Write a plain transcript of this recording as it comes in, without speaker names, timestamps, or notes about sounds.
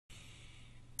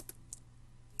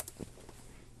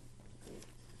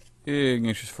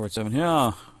Ignatius 47.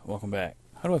 Yeah, welcome back.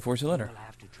 How do I force a You letter? will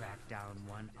have to track down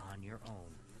one on your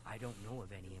own. I don't know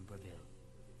of any in Breville.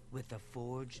 With the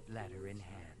forged letter in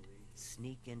hand,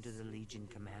 sneak into the Legion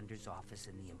commander's office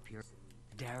in the Imperial.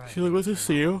 She look with the cannot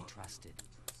seal. be trusted.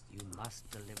 You must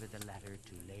deliver the letter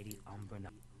to Lady Umbrana.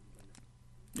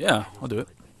 Yeah, That I'll is do it.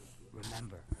 good.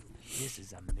 Remember, this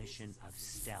is a mission of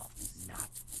stealth, not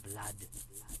blood.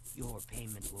 Your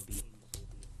payment will be...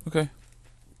 Okay.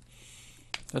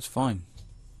 That's fine.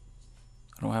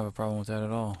 I don't have a problem with that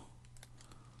at all.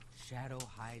 Shadow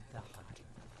hide the hunter.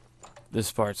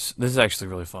 This is actually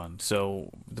really fun.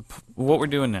 So, what we're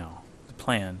doing now, the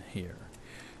plan here,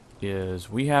 is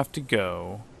we have to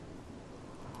go...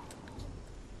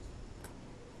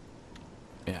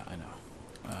 Yeah, I know.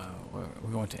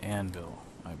 We're going to Anvil,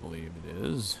 I believe it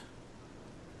is.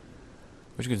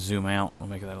 Wish you could zoom out. We'll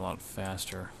make that a lot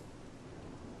faster.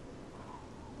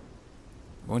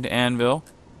 Going to Anvil.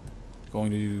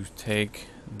 Going to take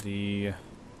the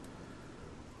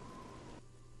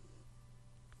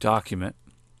document.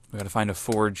 We gotta find a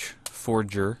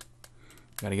forger.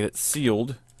 We gotta get it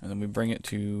sealed, and then we bring it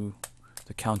to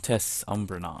the Countess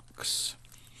Umbranox.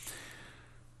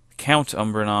 Count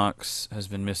Umbranox has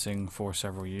been missing for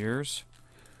several years,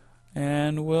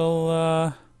 and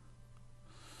he'll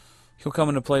come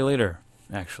into play later.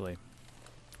 Actually,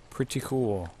 pretty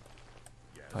cool.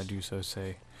 If I do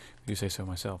say so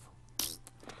myself.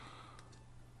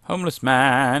 Homeless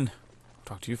man.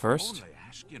 Talk to you first. Only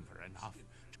asking for enough.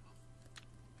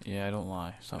 Yeah, I don't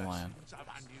lie. Stop lying.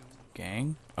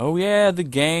 Gang? Oh yeah, the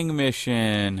gang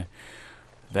mission.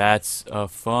 That's a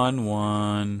fun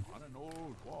one. On an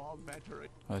old war veteran.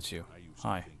 Oh, that's you. I used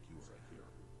Hi. to think you were a hero.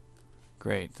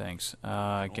 Great, thanks.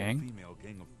 An Gang? all-female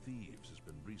gang of thieves has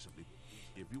been recently.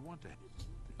 If you want to.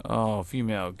 Oh,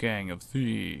 female gang of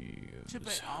thieves. To be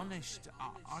honest,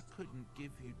 I couldn't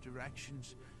give you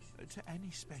directions to any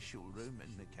special room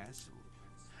in the castle.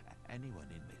 Anyone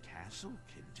in the castle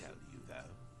can tell you,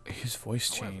 though. His voice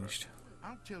However, changed.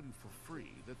 I'll tell you for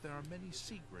free that there are many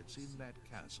secrets in that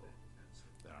castle.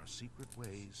 There are secret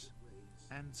ways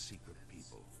and secret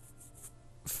people.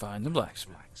 Find the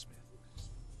blacksmith. Blacksmith.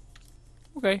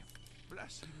 Okay.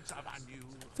 Blessings of Anu.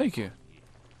 Thank you.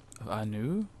 Of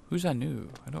Anu? Who's Anu?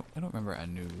 I don't remember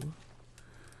Anu.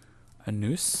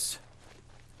 Anus?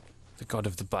 The god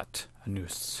of the butt.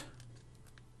 Anus.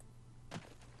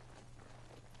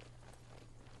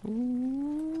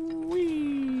 Wee.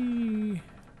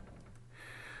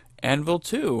 Anvil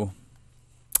 2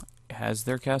 has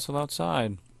their castle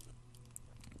outside.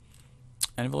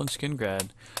 Anvil and Skingrad.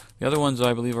 The other ones,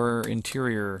 I believe, are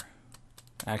interior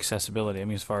accessibility. I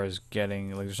mean, as far as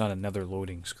getting, like, there's not another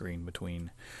loading screen between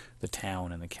the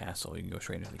town and the castle. You can go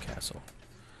straight into the castle.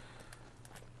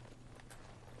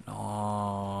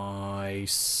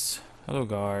 Nice. Hello,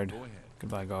 guard. Go ahead.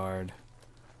 Goodbye, guard.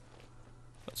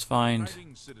 Let's find...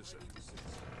 Fighting citizens.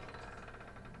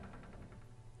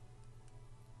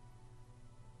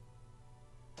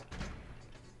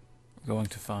 We're going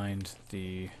to find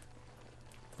the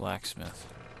blacksmith,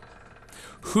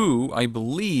 who I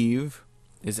believe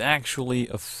is actually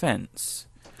a fence.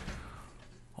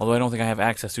 Although I don't think I have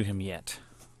access to him yet.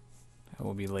 That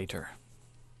will be later.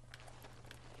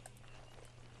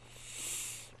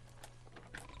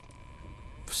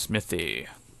 Smithy.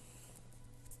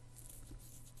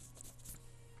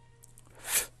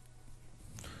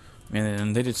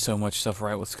 Man, they did so much stuff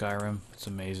right with Skyrim. It's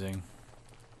amazing.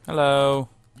 Hello.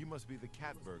 You must be the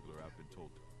cat burglar I've been told.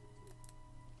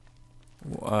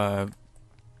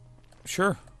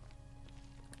 Sure.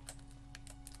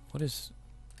 What is...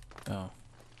 Oh.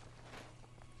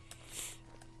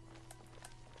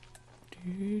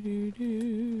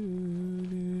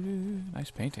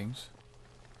 Nice paintings.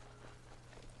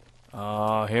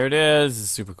 Oh, here it is.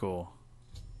 It's super cool.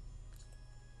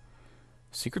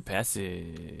 Secret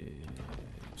passage.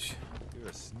 You're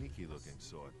a sneaky looking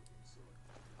sort.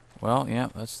 Well, yeah,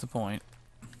 that's the point.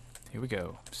 Here we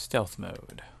go. Stealth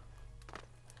mode.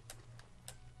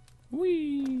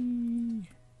 Whee!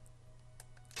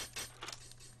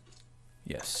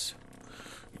 Yes.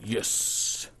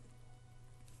 Yes!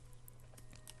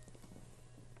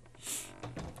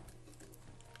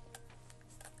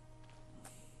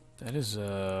 That is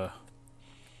a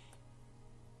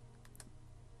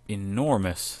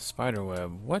enormous spider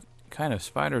web. What kind of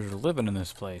spiders are living in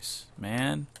this place,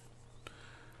 man?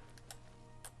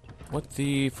 What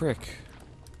the frick?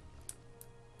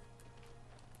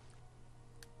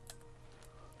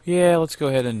 Yeah, let's go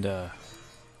ahead and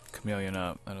chameleon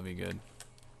up. That'll be good.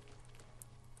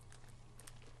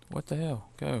 What the hell?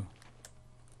 Go.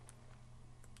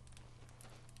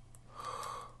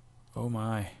 Oh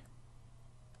my.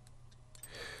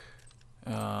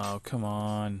 Oh, come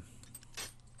on.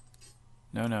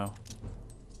 No, no.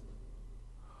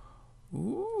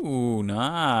 Ooh,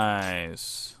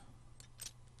 nice.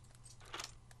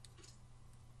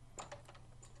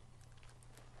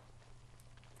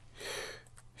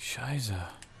 Shiza.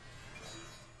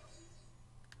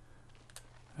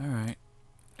 Alright.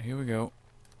 Here we go.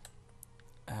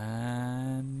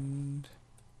 And...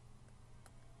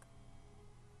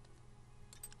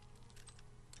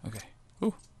 okay.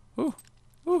 Ooh. Ooh.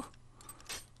 Ooh.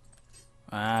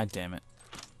 Ah, damn it.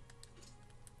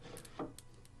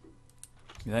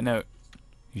 Give me that note.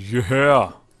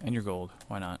 Yeah! And your gold.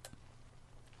 Why not?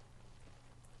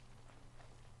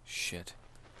 Shit.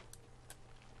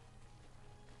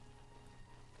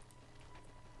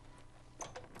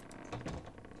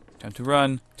 Time to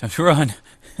run. Time to run.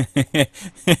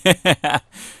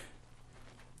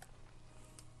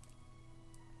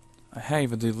 I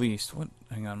have the least. What?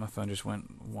 Hang on, my phone just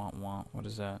went womp womp. What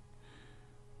is that?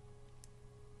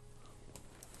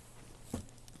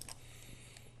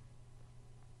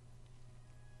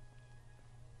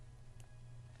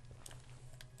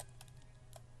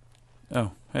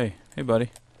 Oh, hey. Hey,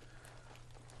 buddy.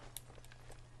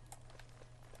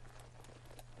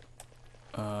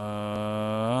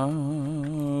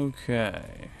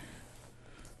 Okay.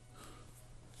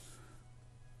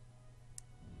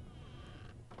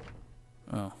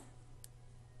 Oh.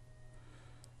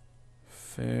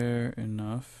 Fair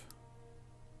enough.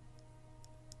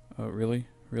 Oh, really?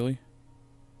 Really?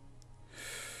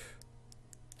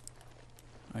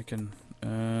 I can,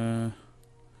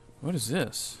 what is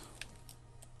this?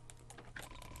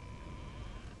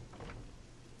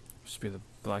 Must be the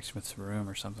blacksmith's room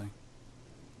or something.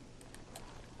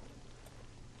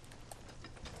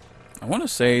 I want to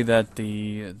say that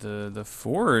the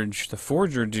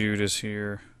forger dude is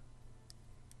here.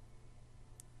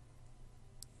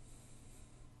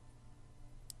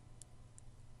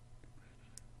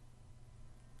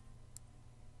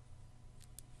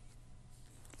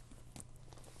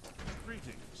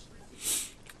 Greetings.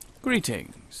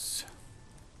 Greetings.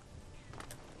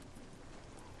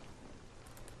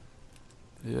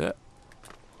 Yeah.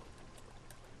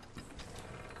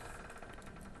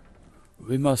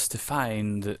 We must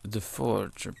find the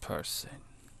forger person.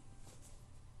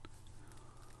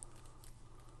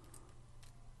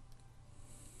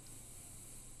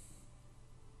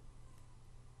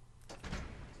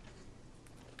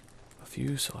 A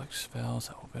few select spells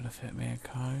that will benefit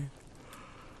mankind.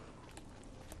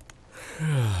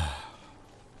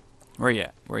 Where you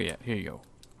at? Where you at? Here you go.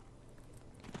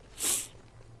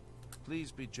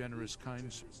 Please be generous,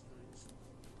 kind sir.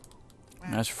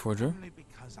 Master Forger. Only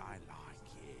because I like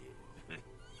you.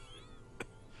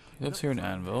 He lives here in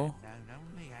Anvil. Known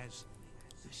only as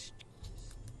the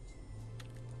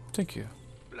Thank you.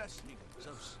 blessings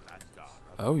of Slandar.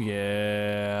 Oh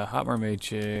yeah, hot mermaid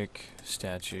chick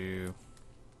statue.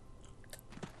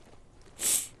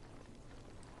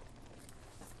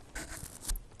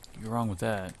 You're wrong with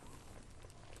that.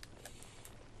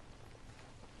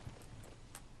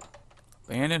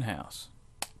 Abandoned house.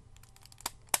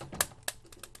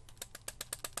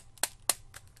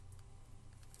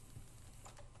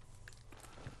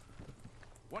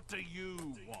 What do you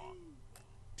want?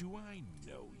 Do I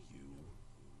know you?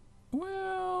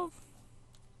 Well,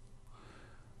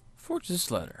 forge this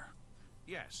letter.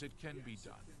 Yes, it can be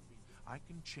done. I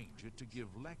can change it to give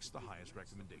Lex the highest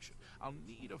recommendation. I'll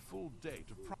need a full day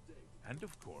to and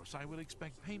of course I will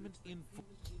expect payment in full.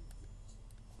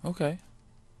 Okay.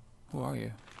 Who are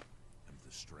you? I'm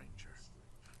the stranger.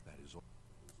 That is all.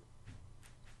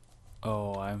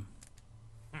 Oh, I'm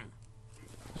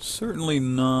certainly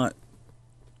not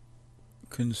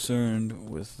concerned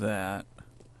with that.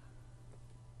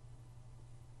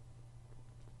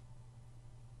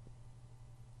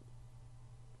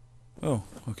 Oh,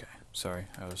 okay. Sorry,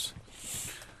 I was...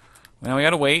 Now we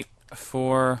gotta wait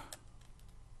for...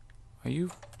 Are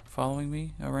you following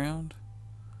me around?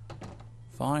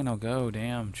 Fine, I'll go.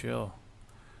 Damn, chill.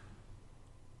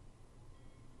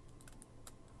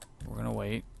 We're gonna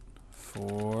wait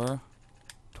for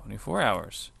 24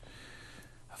 hours.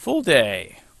 A full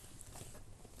day.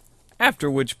 After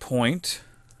which point,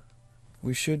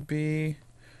 we should be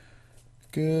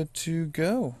good to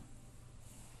go.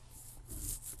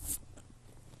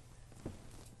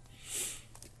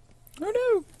 Oh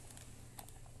no!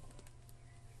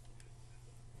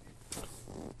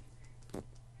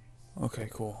 Okay,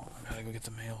 cool. I gotta go get the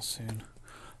mail soon.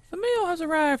 The mail has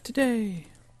arrived today!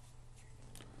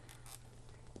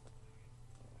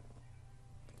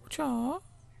 Wacha!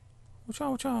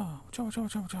 Wacha, wacha! Wacha, wacha,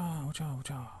 wacha, wacha, wacha,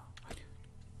 wacha.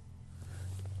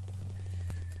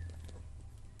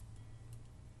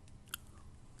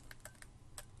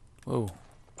 Whoa.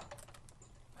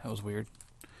 That was weird.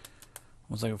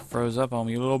 Almost like it froze up on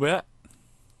me a little bit.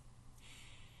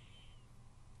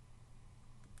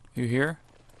 You here?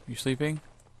 You sleeping?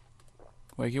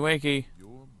 Wakey wakey.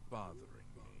 You're bothering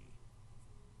me.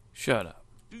 Shut up.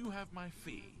 Do you have my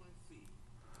fee?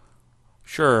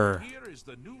 Sure. Here is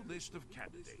the new list of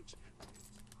candidates.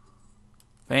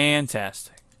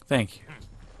 Fantastic. Thank you.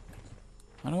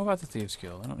 I know about the Thieves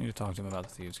Guild. I don't need to talk to him about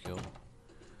the Thieves Guild.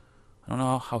 I don't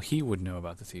know how he would know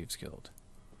about the Thieves Guild.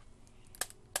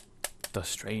 The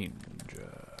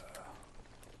Stranger.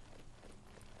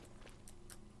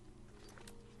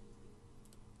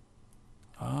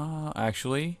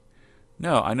 Actually,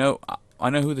 no. I know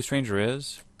who the Stranger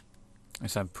is. At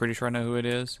least I'm pretty sure I know who it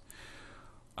is.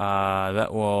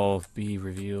 That will be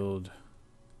revealed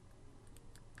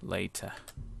later.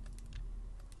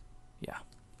 Yeah.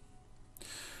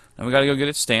 Now we gotta go get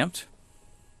it stamped,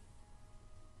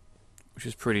 which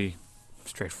is pretty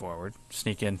straightforward.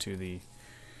 Sneak into the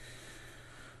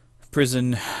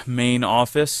prison main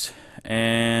office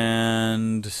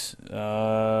and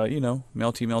you know,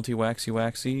 melty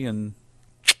waxy and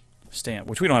stamp,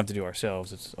 which we don't have to do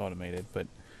ourselves, it's automated. But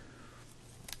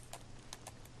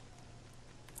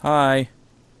hi,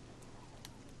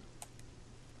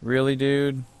 really,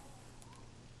 dude?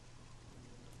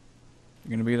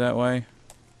 You're gonna be that way?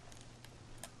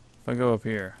 If I go up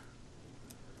here,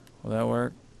 will that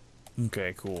work?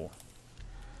 Okay, cool.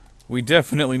 We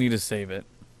definitely need to save it.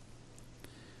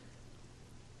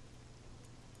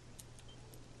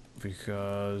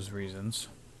 Because reasons.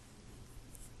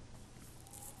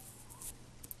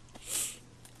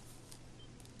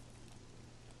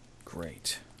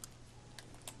 Great.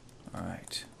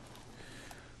 Alright.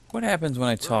 What happens when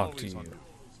I talk to you?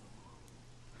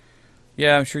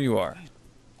 Yeah, I'm sure you are.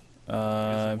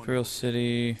 Imperial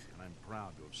City. And I'm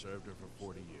proud to have served her for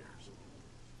 40 years.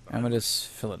 Amadis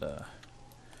Philida.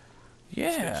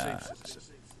 Yeah.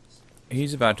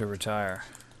 He's about to retire.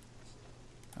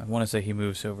 I want to say he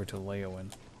moves over to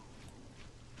Leowin.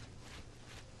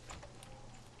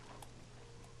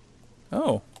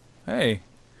 Oh, hey.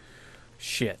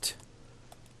 Shit.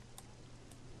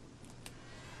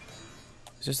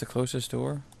 Is this the closest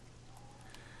door?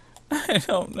 I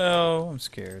don't know. I'm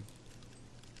scared.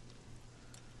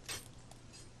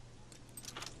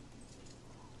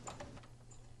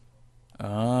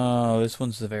 Oh, this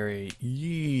one's the very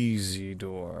easy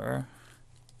door.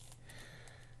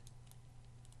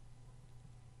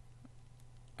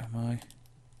 Am I?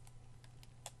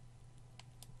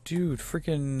 Dude,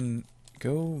 freaking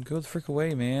go the frick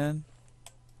away, man.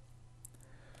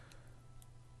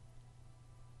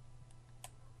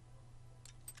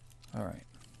 All right.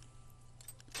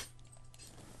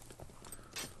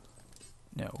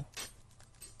 No.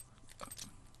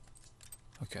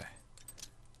 Okay.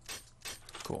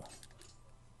 Cool.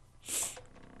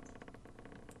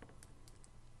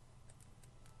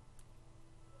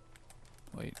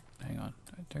 Wait, hang on.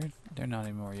 They're not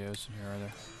any more Yos in here, are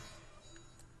there?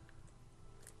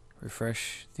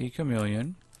 Refresh the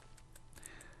chameleon.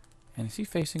 And is he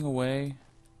facing away?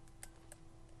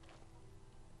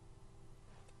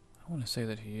 I want to say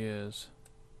that he is.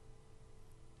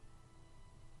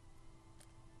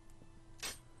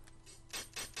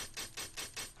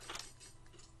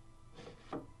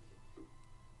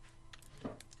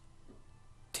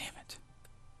 Damn it.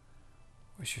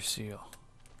 Where's your seal?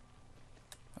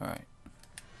 Alright.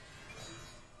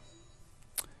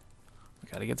 We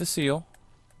gotta get the seal.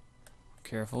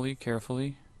 Carefully,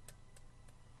 carefully.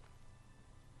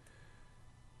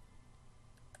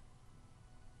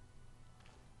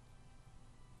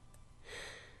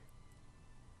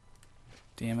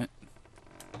 Damn it.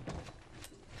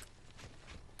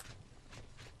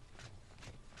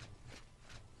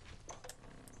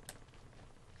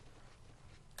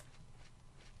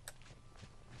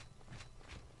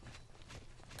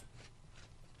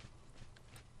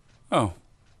 Oh.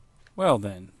 Well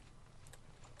then.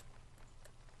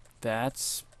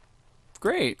 That's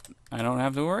great. I don't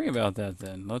have to worry about that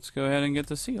then. Let's go ahead and get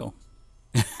the seal.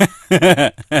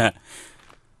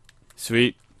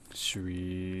 Sweet.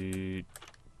 Sweet.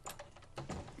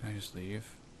 Can I just leave?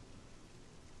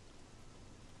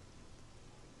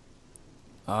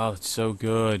 Oh, it's so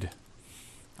good.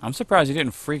 I'm surprised he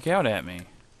didn't freak out at me.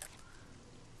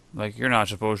 Like, you're not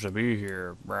supposed to be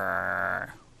here.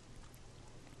 Brrr.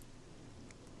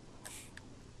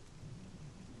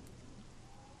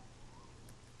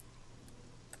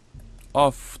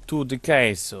 Off to the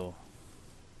castle.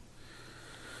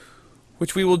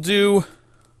 Which we will do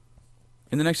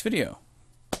in the next video.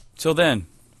 Till then,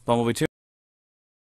 Bumblebee 2.